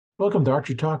Welcome to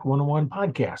Archery Talk 101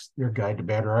 podcast, your guide to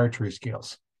better archery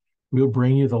skills. We'll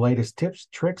bring you the latest tips,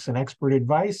 tricks, and expert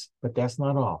advice, but that's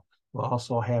not all. We'll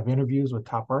also have interviews with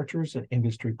top archers and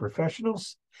industry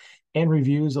professionals and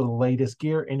reviews of the latest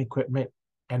gear and equipment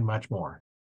and much more.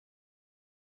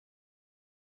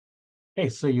 Hey,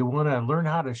 so you want to learn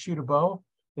how to shoot a bow?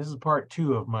 This is part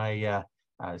 2 of my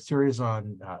series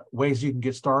on ways you can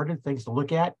get started, things to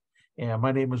look at. And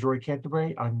my name is Roy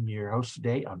Canterbury. I'm your host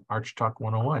today on Archery Talk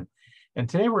 101. And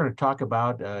today we're going to talk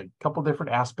about a couple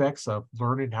different aspects of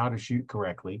learning how to shoot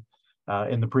correctly.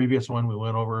 In the previous one, we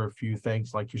went over a few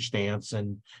things like your stance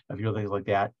and a few things like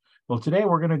that. Well, today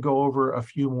we're going to go over a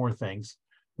few more things.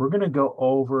 We're going to go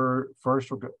over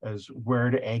first as where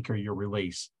to anchor your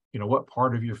release. You know, what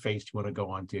part of your face do you want to go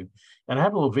onto? And I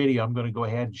have a little video. I'm going to go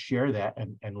ahead and share that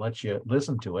and let you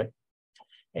listen to it.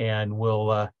 And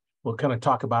we'll kind of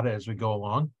talk about it as we go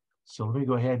along. So let me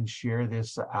go ahead and share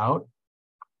this out.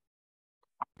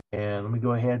 And let me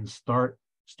go ahead and start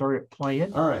it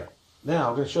playing. All right. Now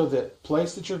I'm going to show the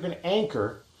place that you're going to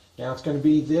anchor. Now it's going to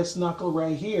be this knuckle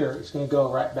right here. It's going to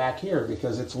go right back here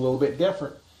because it's a little bit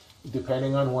different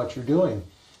depending on what you're doing.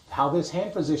 How this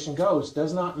hand position goes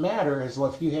does not matter, as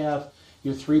well if you have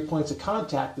your 3 points of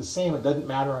contact the same, it doesn't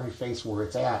matter on your face where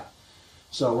it's at.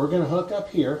 So we're going to hook up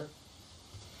here,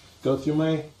 go through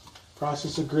my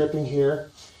process of gripping here,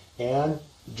 and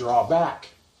draw back.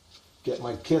 Get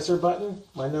my kisser button,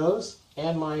 my nose,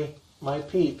 and my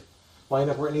peep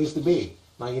line up where it needs to be.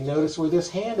 Now you notice where this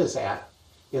hand is at.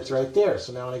 It's right there.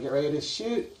 So now when I get ready to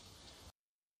shoot.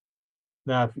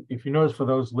 Now, if you notice, for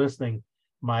those listening,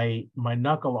 my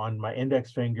knuckle on my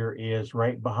index finger is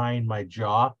right behind my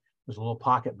jaw. There's a little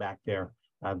pocket back there.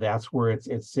 That's where it's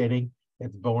sitting.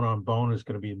 It's bone on bone is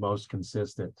going to be most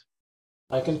consistent.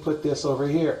 I can put this over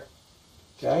here.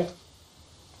 Okay.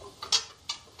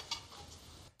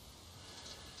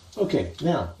 Okay,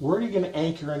 now where are you going to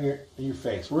anchor on your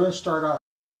face? We're going to start off.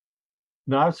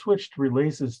 Now I've switched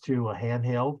releases to a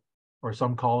handheld, or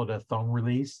some call it a thumb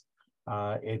release.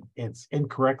 It's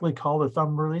incorrectly called a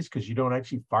thumb release because you don't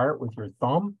actually fire it with your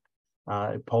thumb.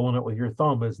 Pulling it with your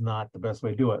thumb is not the best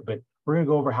way to do it. But we're going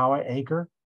to go over how I anchor.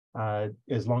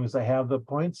 As long as I have the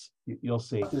points, you'll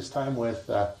see. This time with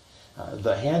the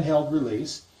handheld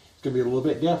release, it's going to be a little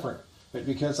bit different. But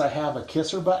because I have a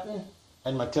kisser button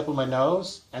and my tip of my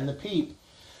nose and the peep,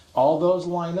 all those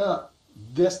line up.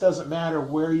 This doesn't matter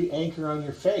where you anchor on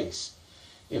your face.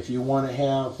 If you want to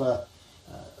have a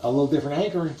little different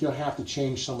anchor, you'll have to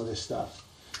change some of this stuff.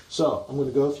 So I'm going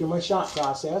to go through my shot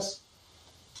process,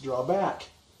 draw back.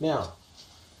 Now,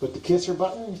 put the kisser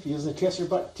button, using the kisser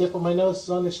button, tip of my nose is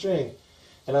on the string,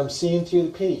 and I'm seeing through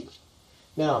the peep.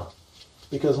 Now,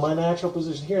 because my natural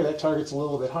position here, that target's a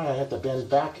little bit high, I have to bend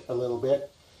back a little bit.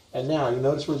 And now, you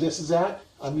notice where this is at?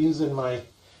 I'm using my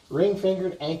ring finger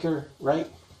to anchor right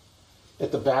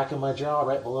at the back of my jaw,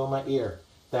 right below my ear.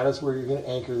 That is where you're going to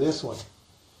anchor this one.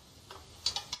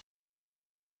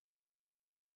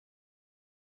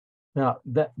 Now,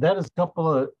 that is a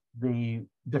couple of the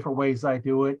different ways I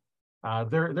do it.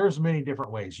 There's many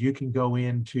different ways. You can go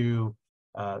into,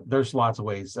 there's lots of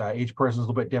ways. Each person's a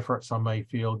little bit different. Some may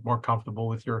feel more comfortable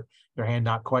with your hand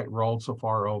not quite rolled so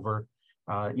far over.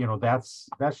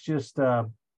 That's just one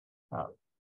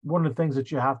of the things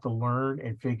that you have to learn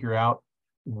and figure out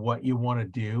what you want to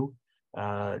do.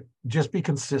 Just be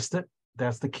consistent.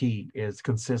 That's the key, is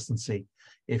consistency.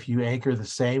 If you anchor the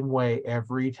same way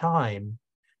every time,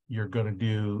 you're going to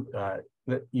do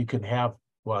that. You can have,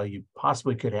 well, you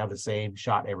possibly could have the same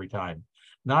shot every time.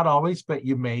 Not always, but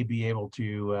you may be able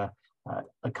to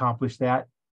accomplish that.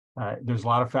 There's a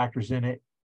lot of factors in it.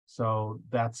 So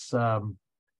that's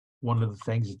one of the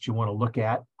things that you want to look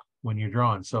at when you're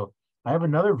drawing. So I have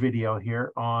another video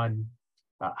here on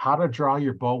how to draw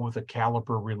your bow with a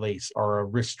caliper release or a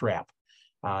wrist strap.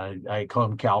 I call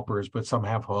them calipers, but some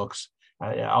have hooks.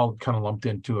 I'll kind of lumped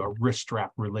into a wrist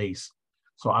strap release.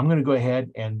 So I'm going to go ahead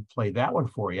and play that one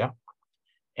for you.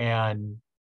 And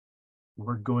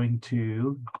we're going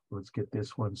to, let's get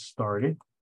this one started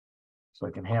so I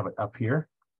can have it up here.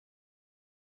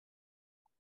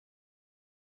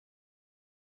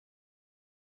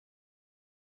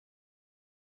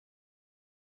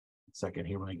 Second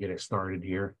here when I get it started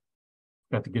here.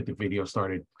 Got to get the video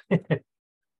started. Okay,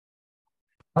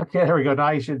 there we go.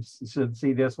 Now you should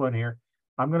see this one here.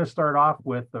 I'm going to start off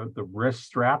with the wrist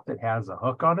strap that has a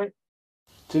hook on it.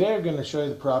 Today I'm going to show you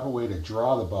the proper way to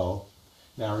draw the bow.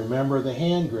 Now remember the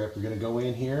hand grip. You're going to go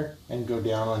in here and go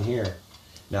down on here.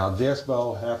 Now this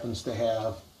bow happens to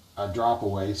have a drop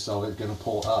away, so it's going to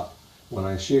pull up when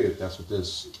I shoot. That's what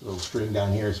this little string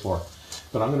down here is for.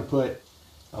 But I'm going to put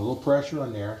a little pressure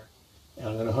on there, and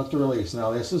I'm going to hook the release.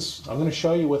 Now I'm going to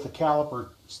show you with a caliper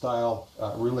style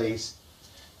release.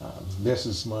 This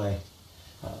is my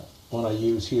one I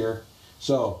use here.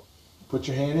 So put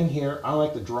your hand in here. I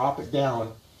like to drop it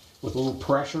down with a little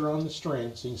pressure on the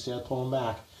string. So you can see I pull them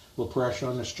back, a little pressure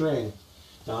on the string.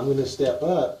 Now I'm going to step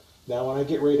up. Now when I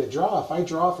get ready to draw, if I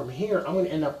draw from here, I'm going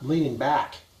to end up leaning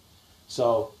back.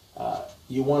 So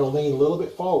you want to lean a little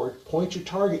bit forward, point your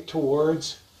target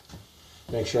towards,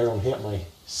 make sure I don't hit my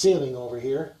ceiling over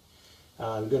here.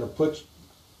 I'm going to put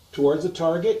towards the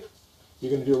target.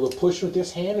 You're going to do a little push with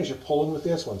this hand as you're pulling with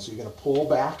this one. So you're going to pull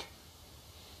back.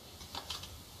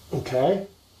 Okay.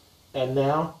 And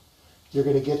now you're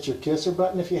going to get your kisser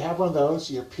button if you have one of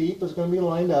those. Your peep is going to be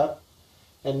lined up.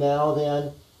 And now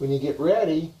then, when you get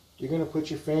ready, you're going to put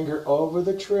your finger over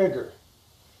the trigger.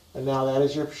 And now that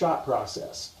is your shot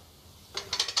process.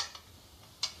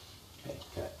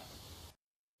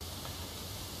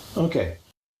 Okay.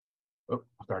 Oh,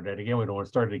 start that again. We don't want to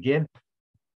start it again.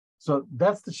 So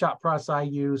that's the shot process I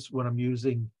use when I'm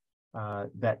using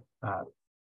that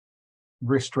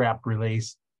wrist strap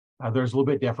release. There's a little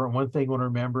bit different. One thing you want to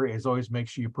remember is always make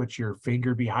sure you put your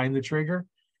finger behind the trigger,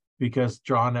 because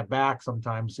drawing it back,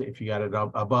 sometimes if you got it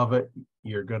up above it,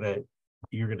 you're gonna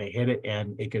hit it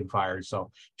and it can fire. So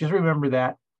just remember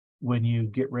that when you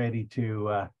get ready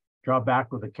to draw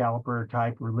back with a caliper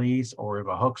type release, or if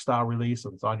a hook style release,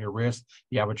 if it's on your wrist,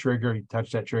 you have a trigger, you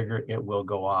touch that trigger, it will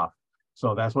go off.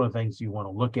 So that's one of the things you want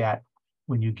to look at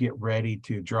when you get ready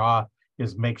to draw,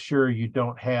 is make sure you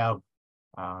don't have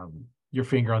your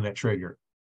finger on that trigger.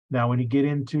 Now, when you get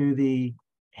into the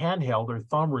handheld or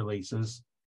thumb releases,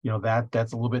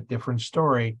 that's a little bit different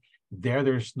story.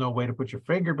 There's no way to put your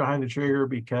finger behind the trigger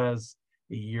because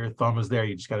your thumb is there.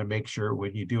 You just got to make sure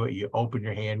when you do it, you open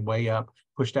your hand way up,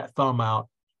 push that thumb out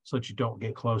so that you don't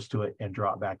get close to it and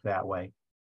draw it back that way.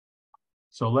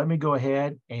 So let me go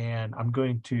ahead and I'm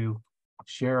going to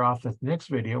share off the next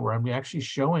video where I'm actually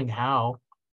showing how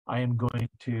I am going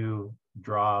to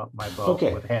draw my bow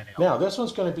with handheld. Now this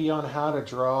one's going to be on how to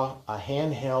draw a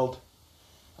handheld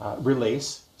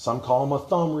release. Some call them a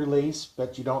thumb release,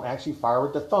 but you don't actually fire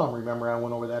with the thumb. Remember, I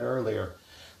went over that earlier.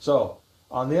 So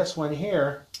on this one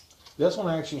here, this one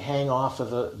I actually hang off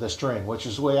of the string, which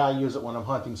is the way I use it when I'm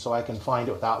hunting, so I can find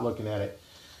it without looking at it.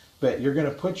 But you're going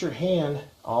to put your hand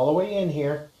all the way in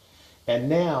here, and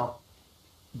now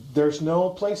there's no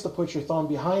place to put your thumb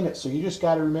behind it, so you just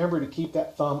got to remember to keep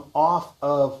that thumb off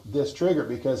of this trigger,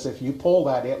 because if you pull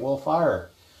that, it will fire.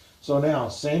 So now,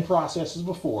 same process as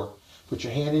before. Put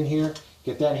your hand in here,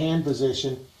 get that hand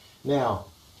position. Now,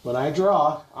 when I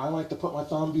draw, I like to put my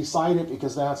thumb beside it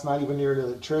because that's not even near to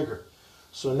the trigger.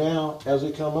 So now, as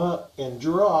we come up and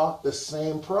draw, the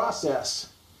same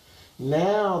process.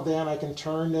 Now then I can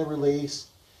turn the release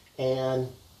and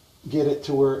get it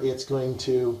to where it's going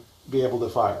to be able to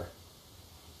fire.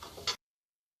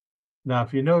 Now,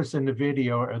 if you notice in the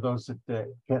video, or those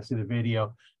that can't see the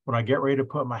video, when I get ready to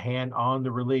put my hand on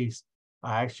the release,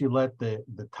 I actually let the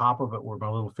top of it, where my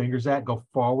little finger's at, go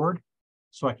forward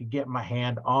so I can get my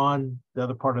hand on the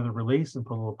other part of the release and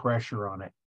put a little pressure on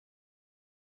it.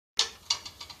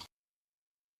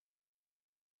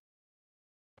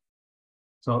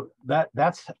 So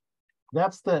that's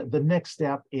the next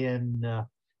step in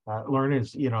learning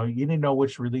is, you need to know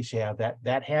which release you have.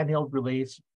 That handheld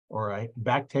release or a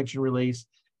back tension release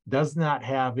does not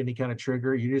have any kind of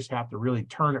trigger. You just have to really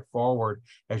turn it forward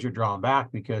as you're drawing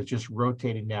back, because just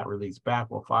rotating that release back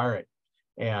will fire it.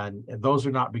 And those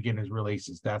are not beginner's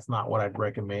releases. That's not what I'd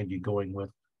recommend you going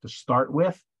with to start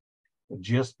with,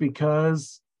 just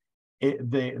because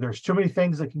there's too many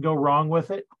things that can go wrong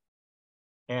with it.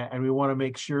 And we want to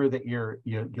make sure that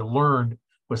you learn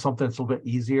with something that's a little bit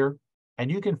easier.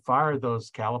 And you can fire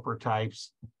those caliper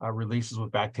types releases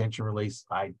with back tension release.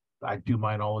 I do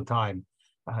mine all the time.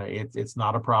 It's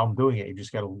not a problem doing it. You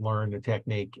just got to learn the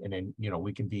technique, and then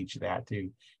we can teach you that too.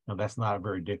 That's not a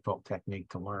very difficult technique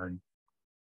to learn.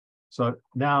 So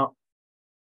now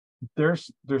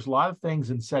there's a lot of things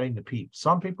in setting the peep.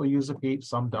 Some people use a peep,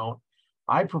 some don't.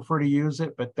 I prefer to use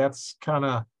it, but that's kind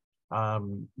of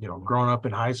growing up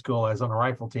in high school as on a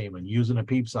rifle team and using a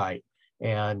peep sight.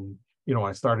 And, when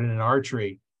I started in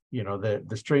archery,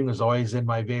 the string was always in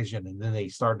my vision. And then they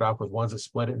started off with ones that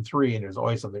split it in three, and there's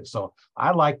always something. So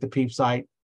I like the peep sight.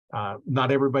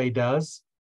 Not everybody does,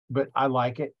 but I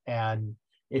like it. And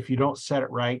if you don't set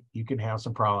it right, you can have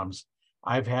some problems.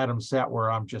 I've had them set where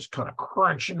I'm just kind of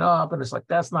crunching up and it's like,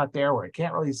 that's not there, where I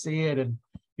can't really see it. And,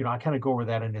 I kind of go over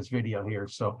that in this video here.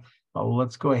 So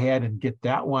let's go ahead and get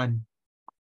that one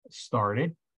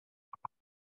started.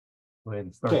 Go ahead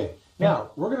and start. Okay,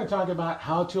 now we're going to talk about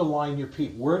how to align your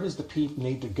peep. Where does the peep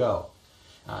need to go?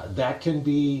 That can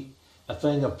be a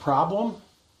thing of problem.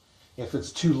 If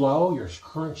it's too low, you're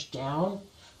crunched down.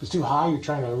 If it's too high, you're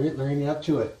trying to lean up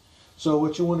to it. So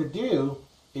what you want to do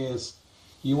is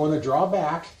you want to draw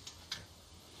back.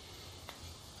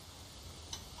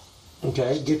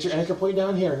 Okay, get your anchor point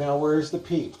down here. Now where's the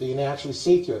peep? You can actually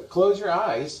see through it. Close your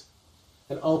eyes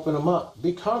and open them up.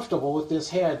 Be comfortable with this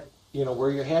head, you know,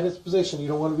 where your head is positioned. You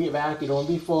don't want to be back, you don't want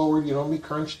to be forward, you don't want to be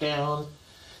crunched down.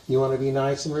 You want to be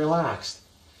nice and relaxed.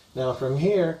 Now from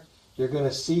here, you're going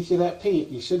to see through that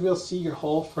peep. You should be able to see your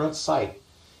whole front sight.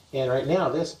 And right now,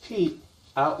 this peep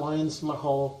outlines my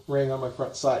whole ring on my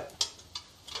front sight.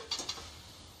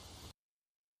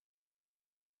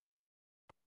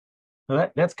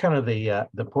 That's kind of the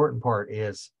important part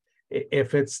is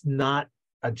if it's not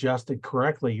adjusted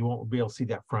correctly, you won't be able to see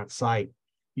that front sight.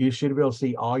 You should be able to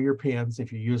see all your pins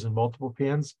if you're using multiple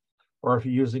pins, or if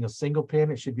you're using a single pin,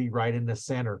 it should be right in the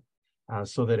center,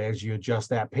 so that as you adjust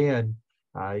that pin,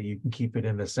 you can keep it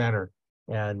in the center.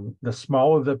 And the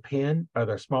smaller the pin, or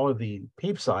the smaller the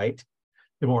peep sight,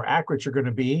 the more accurate you're going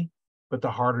to be, but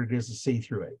the harder it is to see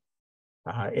through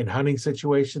it. In hunting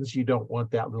situations, you don't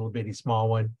want that little bitty small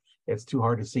one. It's too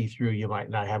hard to see through. You might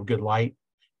not have good light.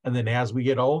 And then as we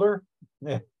get older,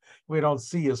 we don't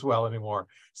see as well anymore.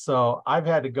 So I've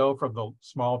had to go from the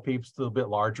small peeps to the bit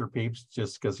larger peeps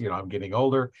just because, you know, I'm getting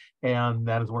older. And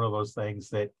that is one of those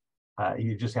things that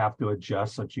you just have to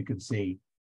adjust so that you can see.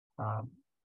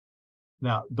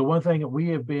 Now, the one thing that we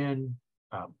have been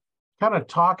kind of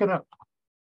talking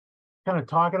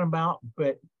about,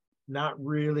 but not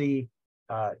really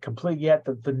complete yet.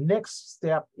 The next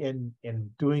step in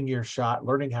doing your shot,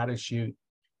 learning how to shoot,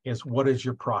 is what is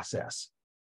your process.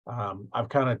 I've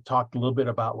kind of talked a little bit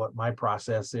about what my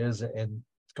process is in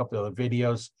a couple of other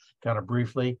videos, kind of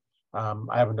briefly. I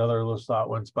have another little shot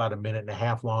one, it's about 1.5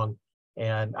 minutes long,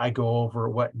 and I go over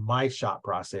what my shot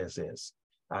process is.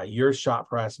 Your shot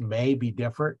process may be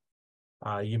different.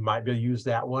 You might be able to use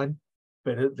that one,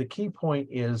 but the key point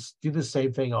is do the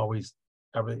same thing always,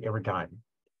 every time.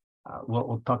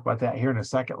 We'll talk about that here in a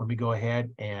second. Let me go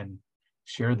ahead and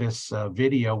share this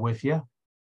video with you,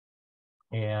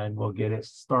 and we'll get it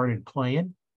started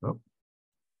playing. Oh,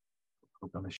 we're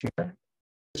going to share.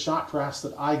 The shot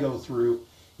process that I go through,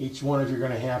 each one of you are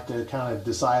going to have to kind of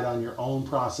decide on your own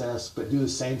process, but do the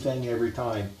same thing every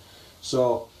time.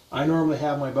 So I normally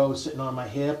have my bow sitting on my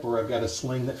hip, or I've got a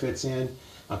sling that fits in.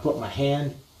 I put my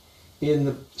hand in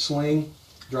the sling,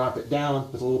 drop it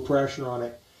down with a little pressure on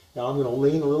it. Now I'm going to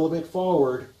lean a little bit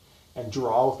forward and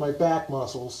draw with my back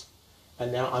muscles.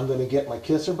 And now I'm going to get my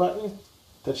kisser button,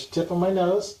 touch the tip of my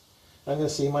nose. I'm going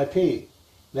to see my peep.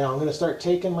 Now I'm going to start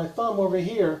taking my thumb over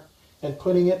here and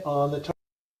putting it on the toe.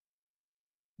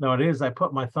 No, it is. I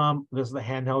put my thumb, this is the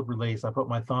handheld release. I put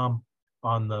my thumb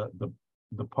on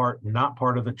the part, not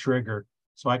part of the trigger,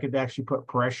 so I could actually put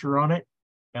pressure on it.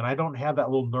 And I don't have that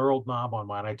little knurled knob on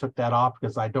mine. I took that off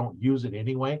because I don't use it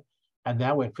anyway. And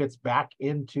that way it fits back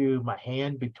into my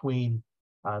hand between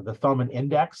the thumb and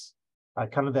index,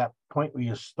 kind of that point where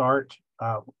you start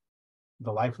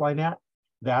the lifeline at.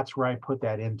 That's where I put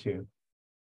that into.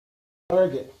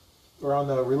 Target, or on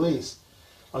the release.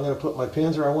 I'm going to put my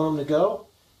pins where I want them to go.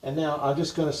 And now I'm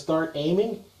just going to start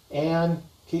aiming and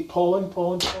keep pulling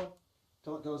until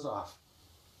it goes off.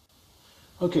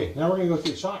 Okay, now we're going to go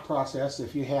through the shot process.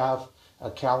 If you have a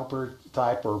caliper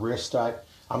type or wrist type,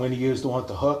 I'm going to use the one with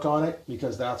the hook on it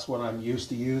because that's what I'm used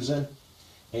to using.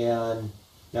 And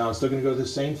now I'm still going to go through the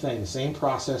same thing, the same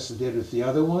process I did with the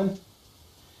other one.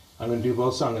 I'm going to do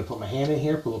both sides. I'm going to put my hand in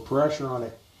here, put a little pressure on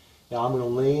it. Now I'm going to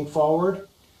lean forward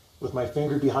with my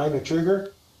finger behind the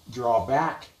trigger, draw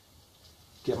back,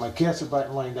 get my kisser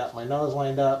button lined up, my nose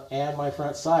lined up, and my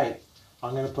front sight.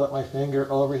 I'm going to put my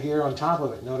finger over here on top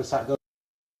of it. Notice how it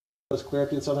goes clear up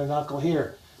to this other knuckle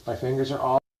here. My fingers are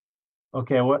all.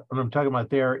 Okay, what I'm talking about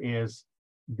there is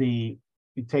you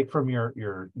take from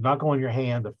your knuckle in your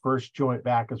hand, the first joint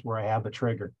back is where I have the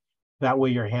trigger. That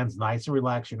way your hand's nice and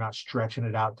relaxed. You're not stretching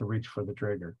it out to reach for the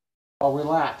trigger. All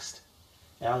relaxed.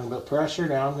 Now I'm going to put pressure.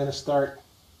 Now I'm going to start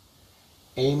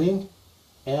aiming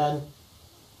and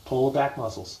pull the back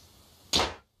muscles.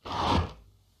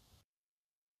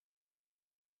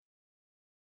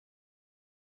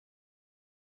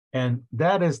 And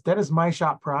that is my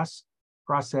shot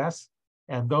process.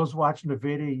 And those watching the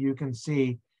video, you can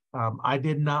see I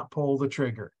did not pull the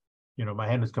trigger. You know, my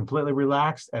hand was completely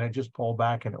relaxed and it just pulled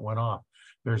back and it went off.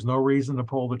 There's no reason to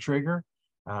pull the trigger.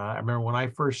 I remember when I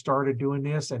first started doing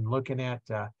this and looking at,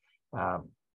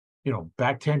 you know,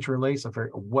 back tension release.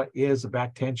 What is a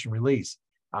back tension release?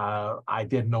 I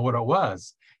didn't know what it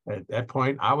was. At that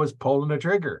point, I was pulling the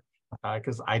trigger.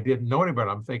 because I didn't know any better.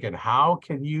 I'm thinking, how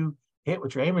can you hit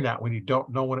what you're aiming at when you don't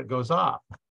know when it goes off?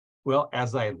 Well,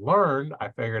 as I learned, I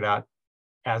figured out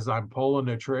as I'm pulling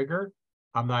the trigger,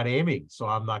 I'm not aiming. So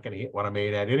I'm not going to hit what I'm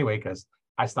aiming at anyway, because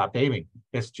I stopped aiming.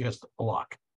 It's just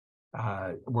luck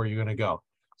where you're going to go.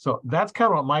 So that's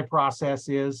kind of what my process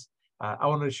is. I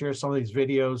wanted to share some of these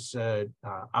videos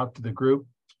out to the group,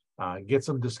 get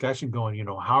some discussion going. You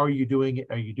know, how are you doing it?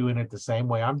 Are you doing it the same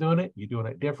way I'm doing it? You doing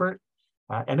it different?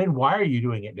 And then why are you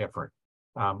doing it different?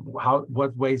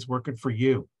 What ways working for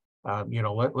you? You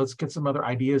know, let's get some other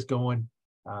ideas going.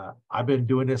 I've been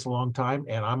doing this a long time,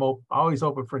 and I'm always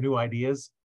open for new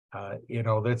ideas. You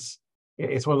know, it's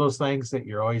one of those things that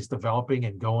you're always developing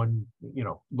and going, you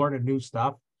know, learning new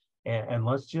stuff. And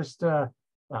let's just,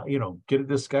 you know, get a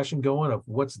discussion going of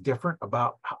what's different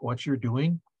about what you're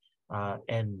doing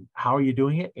and how are you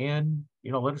doing it. And,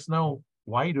 you know, let us know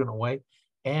why you're doing it away,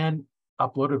 and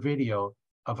upload a video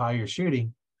of how you're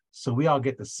shooting so we all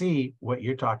get to see what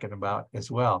you're talking about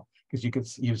as well.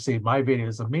 Because you see my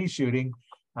videos of me shooting,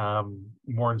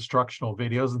 more instructional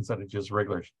videos instead of just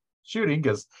regular shooting.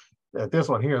 Because this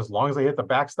one here, as long as I hit the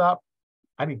backstop,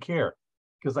 I didn't care,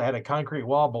 because I had a concrete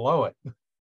wall below it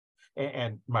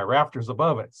and my rafters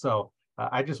above it. So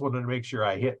I just wanted to make sure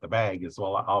I hit the bag as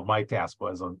well. All my task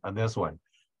was on this one,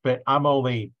 but I'm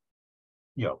only,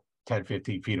 you know, 10,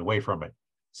 15 feet away from it.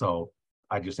 So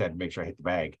I just had to make sure I hit the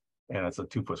bag, and it's a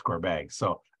 2-foot square bag.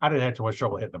 So I didn't have too much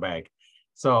trouble hitting the bag.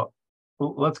 So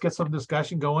let's get some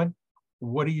discussion going.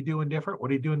 What are you doing different?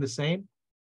 What are you doing the same?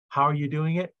 How are you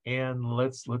doing it? And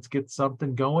let's get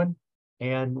something going,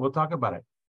 and we'll talk about it.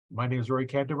 My name is Rory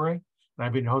Canterbury, and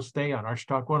I've been your host today on Arch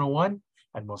Talk 101,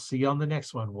 and we'll see you on the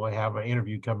next one. We'll have an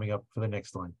interview coming up for the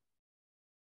next one.